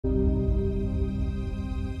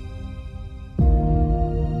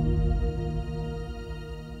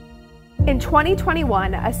In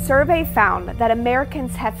 2021, a survey found that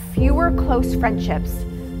Americans have fewer close friendships,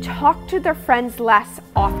 talk to their friends less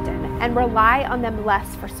often, and rely on them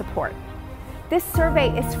less for support. This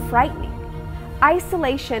survey is frightening.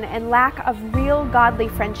 Isolation and lack of real godly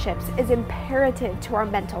friendships is imperative to our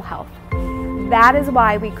mental health. That is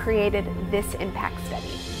why we created this impact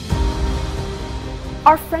study.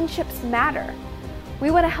 Our friendships matter. We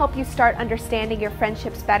want to help you start understanding your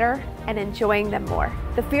friendships better and enjoying them more.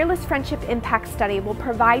 The Fearless Friendship Impact Study will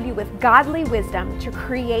provide you with godly wisdom to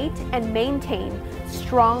create and maintain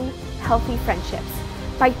strong, healthy friendships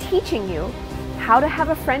by teaching you how to have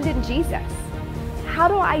a friend in Jesus, how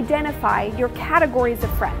to identify your categories of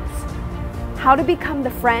friends, how to become the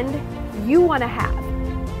friend you want to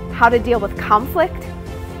have, how to deal with conflict,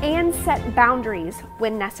 and set boundaries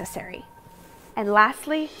when necessary. And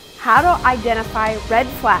lastly, how to identify red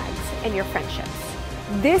flags in your friendships.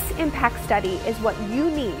 This impact study is what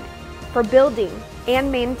you need for building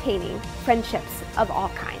and maintaining friendships of all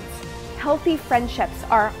kinds. Healthy friendships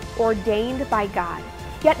are ordained by God,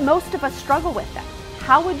 yet most of us struggle with them.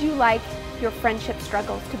 How would you like your friendship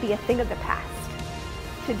struggles to be a thing of the past?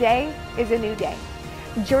 Today is a new day.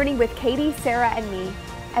 Journey with Katie, Sarah, and me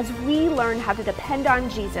as we learn how to depend on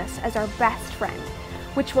Jesus as our best friend,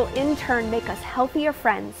 which will in turn make us healthier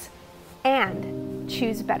friends and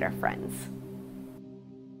choose better friends.